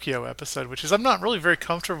that Pinocchio episode, which is I'm not really very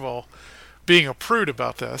comfortable being a prude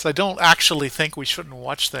about this. I don't actually think we shouldn't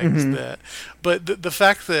watch things but the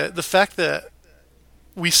fact that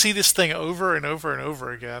we see this thing over and over and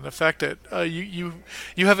over again, the fact that you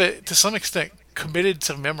have it to some extent committed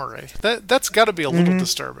to memory, that's got to be a little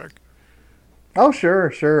disturbing. Oh,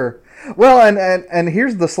 sure. Well, and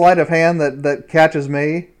here's the sleight of hand that catches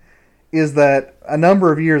me, is that a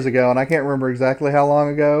number of years ago, and I can't remember exactly how long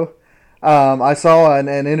ago, I saw an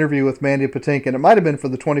interview with Mandy Patinkin. It might have been for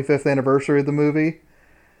the 25th anniversary of the movie,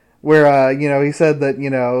 where he said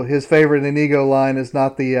that his favorite Inigo line is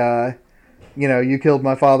not the you killed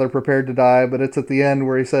my father, prepared to die, but it's at the end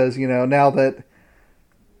where he says, now that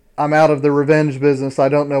I'm out of the revenge business, I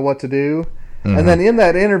don't know what to do. Mm-hmm. And then in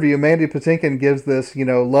that interview, Mandy Patinkin gives this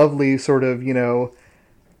lovely sort of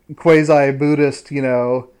quasi-Buddhist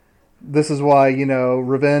this is why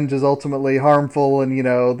revenge is ultimately harmful, and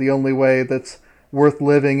the only way that's worth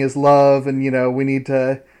living is love, and we need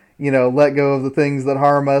to let go of the things that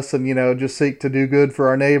harm us, and just seek to do good for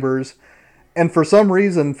our neighbors. And for some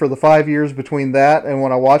reason, for the 5 years between that and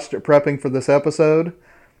when I watched it prepping for this episode,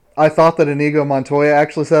 I thought that Inigo Montoya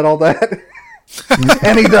actually said all that.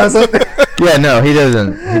 And he doesn't. Yeah, no, he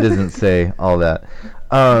doesn't. He doesn't say all that.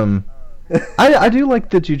 I do like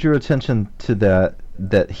that you drew attention to that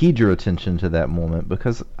he drew attention to that moment,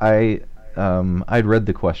 because I'd read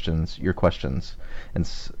your questions,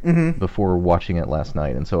 and before watching it last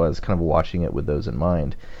night, and so I was kind of watching it with those in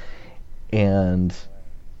mind. And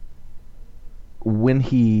when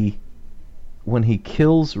he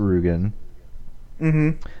kills Rugen,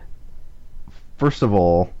 first of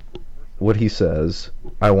all, what he says,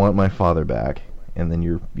 "I want my father back," and then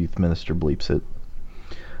your youth minister bleeps it.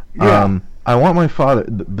 Yeah. I want my father,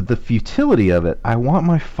 but the futility of it, I want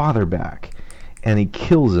my father back. And he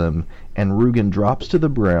kills him, and Rugen drops to the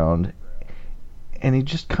ground, and he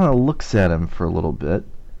just kind of looks at him for a little bit,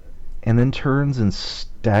 and then turns and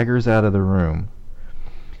staggers out of the room.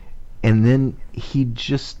 And then he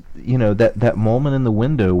just, that moment in the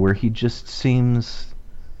window where he just seems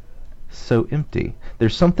so empty.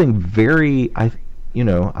 There's something very, I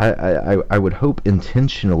would hope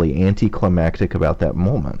intentionally anticlimactic about that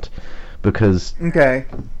moment, because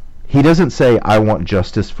he doesn't say, "I want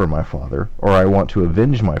justice for my father," or "I want to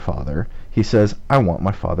avenge my father." He says, "I want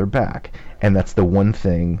my father back," and that's the one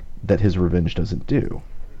thing that his revenge doesn't do.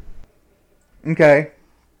 Okay.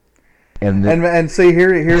 And see,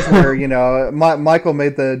 here's where Michael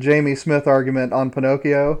made the Jamie Smith argument on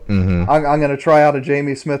Pinocchio. I'm going to try out a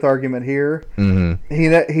Jamie Smith argument here.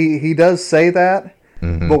 He does say that,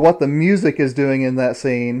 but what the music is doing in that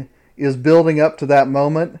scene is building up to that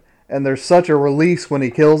moment, and there's such a release when he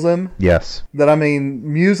kills him. Yes. That,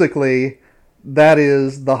 musically, that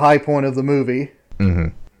is the high point of the movie.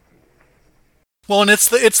 Well, and it's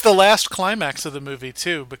the last climax of the movie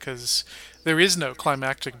too, because there is no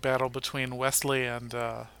climactic battle between Wesley and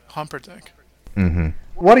Humperdinck.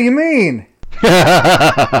 What do you mean?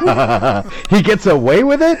 He gets away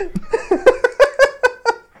with it?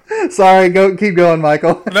 Sorry, keep going,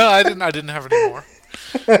 Michael. No, I didn't have any more.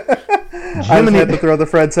 I just had to throw the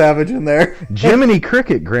Fred Savage in there. Jiminy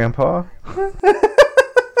Cricket, Grandpa.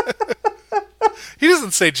 He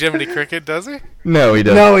doesn't say Jiminy Cricket, does he? No, he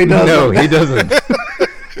doesn't. No, he doesn't. No, he doesn't.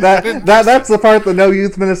 That's the part that no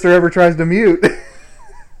youth minister ever tries to mute.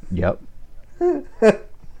 Yep.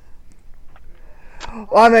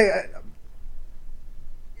 I'm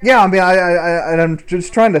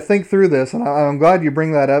just trying to think through this, and I'm glad you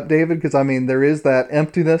bring that up, David, because there is that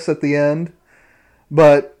emptiness at the end.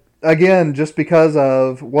 But again, just because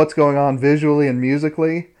of what's going on visually and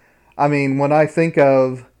musically, when I think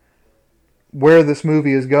of where this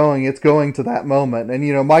movie is going, it's going to that moment.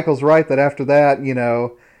 And, Michael's right that after that,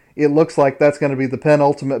 it looks like that's going to be the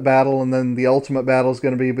penultimate battle, and then the ultimate battle is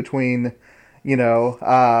going to be between,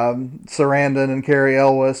 Sarandon and Cary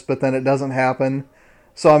Elwes, but then it doesn't happen.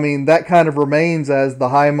 So, that kind of remains as the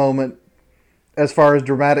high moment as far as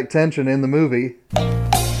dramatic tension in the movie.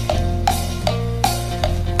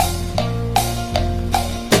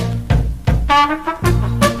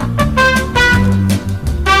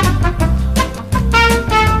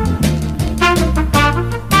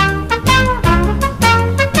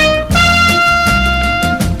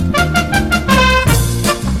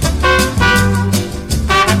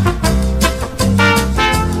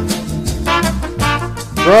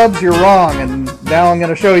 Grubbs, you're wrong, and now I'm going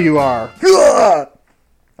to show you are.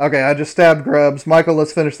 Okay, I just stabbed Grubbs. Michael,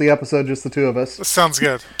 let's finish the episode, just the two of us. Sounds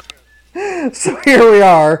good. So here we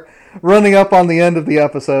are, running up on the end of the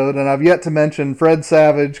episode, and I've yet to mention Fred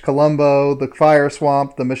Savage, Columbo, the Fire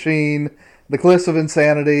Swamp, the Machine, the Cliffs of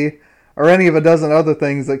Insanity, or any of a dozen other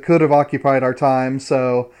things that could have occupied our time.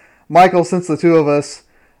 So, Michael, since the two of us,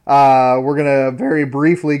 we're going to very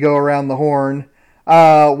briefly go around the horn.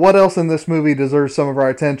 What else in this movie deserves some of our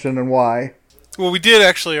attention, and why? Well, we did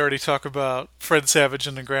actually already talk about Fred Savage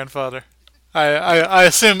and the grandfather. I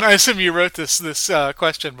assume you wrote this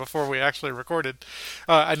question before we actually recorded.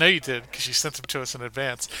 I know you did because you sent them to us in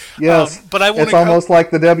advance. Yes, but it's almost like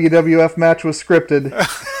the WWF match was scripted.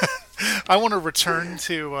 I want to return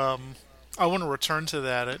to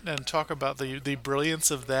that and talk about the brilliance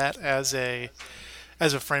of that as a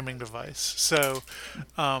framing device. So,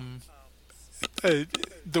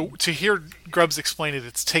 to hear Grubbs explain it,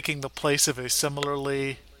 it's taking the place of a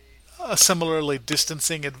similarly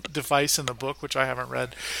distancing device in the book, which I haven't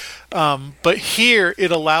read. But here,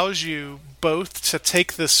 it allows you both to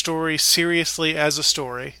take the story seriously as a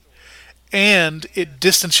story, and it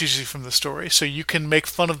distances you from the story, so you can make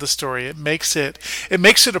fun of the story. It makes it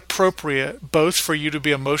appropriate both for you to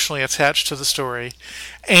be emotionally attached to the story,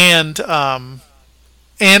 and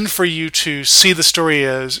for you to see the story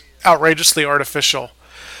as outrageously artificial.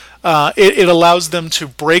 It allows them to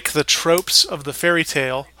break the tropes of the fairy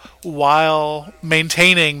tale while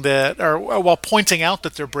maintaining that, or while pointing out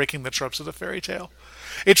that they're breaking the tropes of the fairy tale.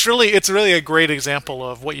 It's really a great example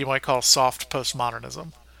of what you might call soft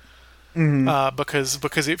postmodernism. Mm-hmm.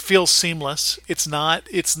 Because it feels seamless. It's not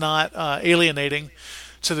alienating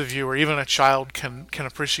to the viewer. Even a child can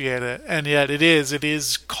appreciate it, and yet it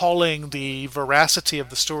is calling the veracity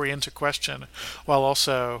of the story into question while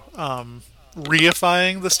also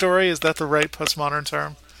reifying the story. Is that the right postmodern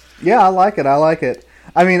term? Yeah, I like it.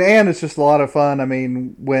 I mean, and it's just a lot of fun. I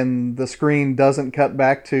mean, when the screen doesn't cut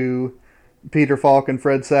back to Peter Falk and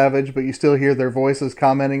Fred Savage, but you still hear their voices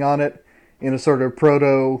commenting on it in a sort of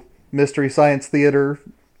proto Mystery Science Theater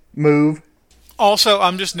move. Also,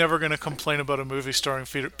 I'm just never going to complain about a movie starring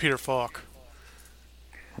Peter Falk.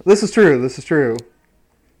 This is true.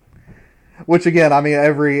 Which again, I mean,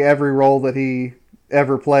 every role that he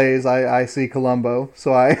ever plays, I see Columbo.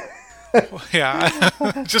 So yeah,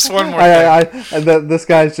 just one more thing. This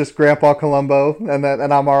guy's just Grandpa Columbo, and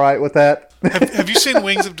I'm all right with that. Have you seen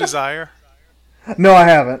Wings of Desire? No, I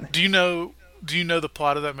haven't. Do you know the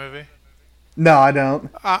plot of that movie? No, I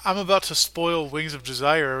don't. I'm about to spoil Wings of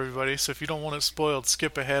Desire, everybody, so if you don't want it spoiled,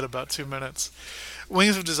 skip ahead about 2 minutes.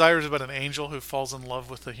 Wings of Desire is about an angel who falls in love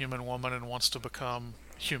with a human woman and wants to become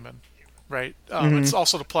human, right? It's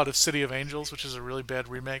also the plot of City of Angels, which is a really bad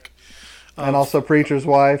remake. And also Preacher's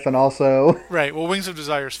Wife, and also... Right, well, Wings of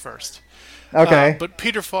Desire is first. Okay. But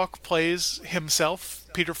Peter Falk plays himself,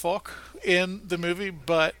 Peter Falk, in the movie,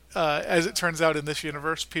 but as it turns out in this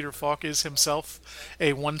universe, Peter Falk is himself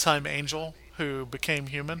a one-time angel who became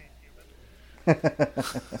human.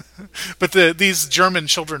 But these German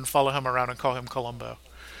children follow him around and call him Columbo.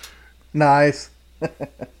 Nice.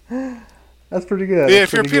 That's pretty good. Yeah,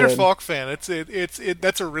 if you're a Peter Falk fan,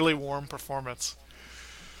 that's a really warm performance.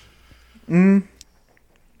 Well,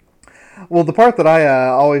 the part that I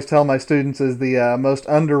always tell my students is the most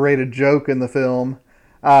underrated joke in the film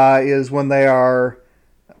is when they are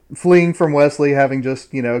fleeing from Wesley, having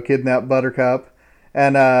just, kidnapped Buttercup.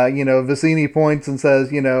 And, Vicini points and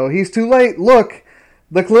says, he's too late. Look,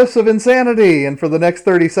 the Cliffs of Insanity. And for the next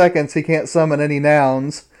 30 seconds, he can't summon any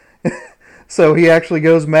nouns. So he actually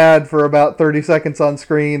goes mad for about 30 seconds on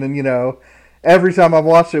screen. And, every time I've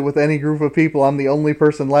watched it with any group of people, I'm the only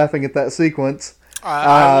person laughing at that sequence.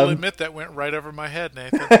 I will admit that went right over my head,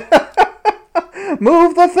 Nathan.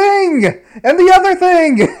 Move the thing! And the other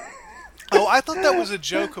thing! Oh, I thought that was a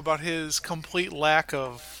joke about his complete lack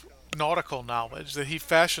of nautical knowledge, that he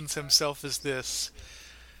fashions himself as this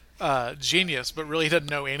genius, but really doesn't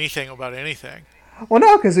know anything about anything. Well,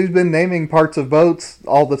 no, because he's been naming parts of boats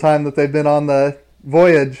all the time that they've been on the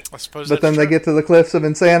voyage. I suppose but then they get to the Cliffs of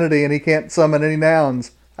Insanity and he can't summon any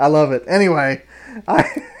nouns. I love it. Anyway,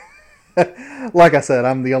 like I said,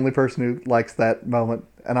 I'm the only person who likes that moment,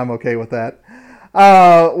 and I'm okay with that.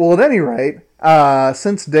 Well, at any rate,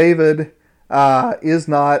 since David is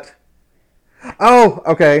not... Oh,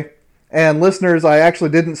 okay. And listeners, I actually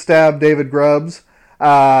didn't stab David Grubbs.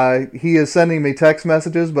 He is sending me text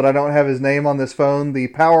messages, but I don't have his name on this phone. The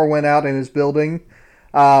power went out in his building,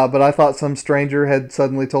 but I thought some stranger had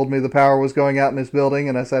suddenly told me the power was going out in his building,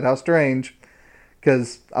 and I said, how strange,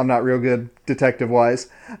 because I'm not real good detective-wise.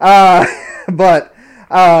 But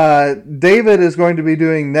David is going to be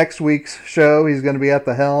doing next week's show. He's going to be at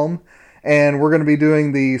the helm. And we're going to be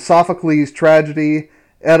doing the Sophocles tragedy,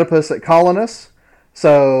 Oedipus at Colonus.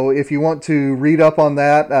 So if you want to read up on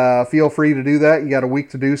that, feel free to do that. You got a week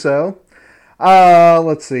to do so.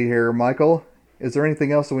 Let's see here, Michael. Is there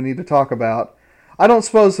anything else that we need to talk about? I don't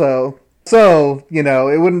suppose so. So,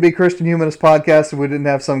 it wouldn't be Christian Humanist Podcast if we didn't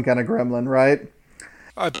have some kind of gremlin, right?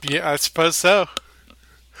 Yeah, I suppose so.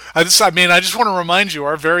 I just want to remind you,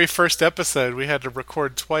 our very first episode, we had to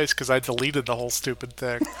record twice because I deleted the whole stupid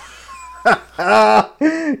thing.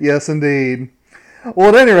 Yes, indeed. Well,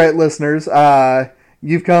 at any rate, listeners,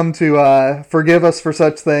 you've come to forgive us for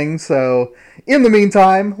such things. So, in the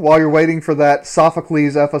meantime, while you're waiting for that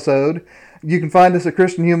Sophocles episode, you can find us at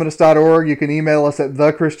ChristianHumanist.org. You can email us at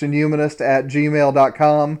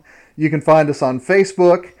thechristianhumanist@gmail.com. You can find us on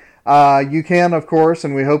Facebook. You can, of course,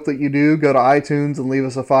 and we hope that you do, go to iTunes and leave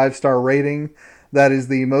us a 5-star rating. That is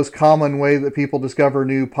the most common way that people discover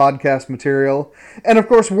new podcast material. And, of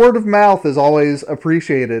course, word of mouth is always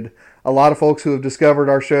appreciated. A lot of folks who have discovered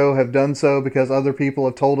our show have done so because other people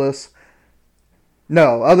have told us.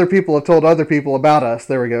 No, other people have told other people about us.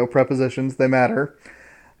 There we go. Prepositions, they matter.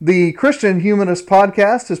 The Christian Humanist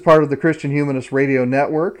Podcast is part of the Christian Humanist Radio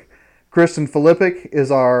Network. Kristen Filippic is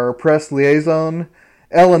our press liaison.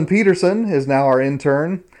 Ellen Peterson is now our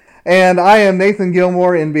intern. And I am Nathan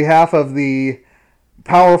Gilmour in behalf of the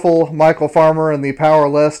powerful Michael Farmer and the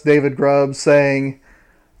powerless David Grubbs saying,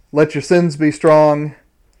 let your sins be strong,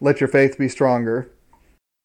 let your faith be stronger.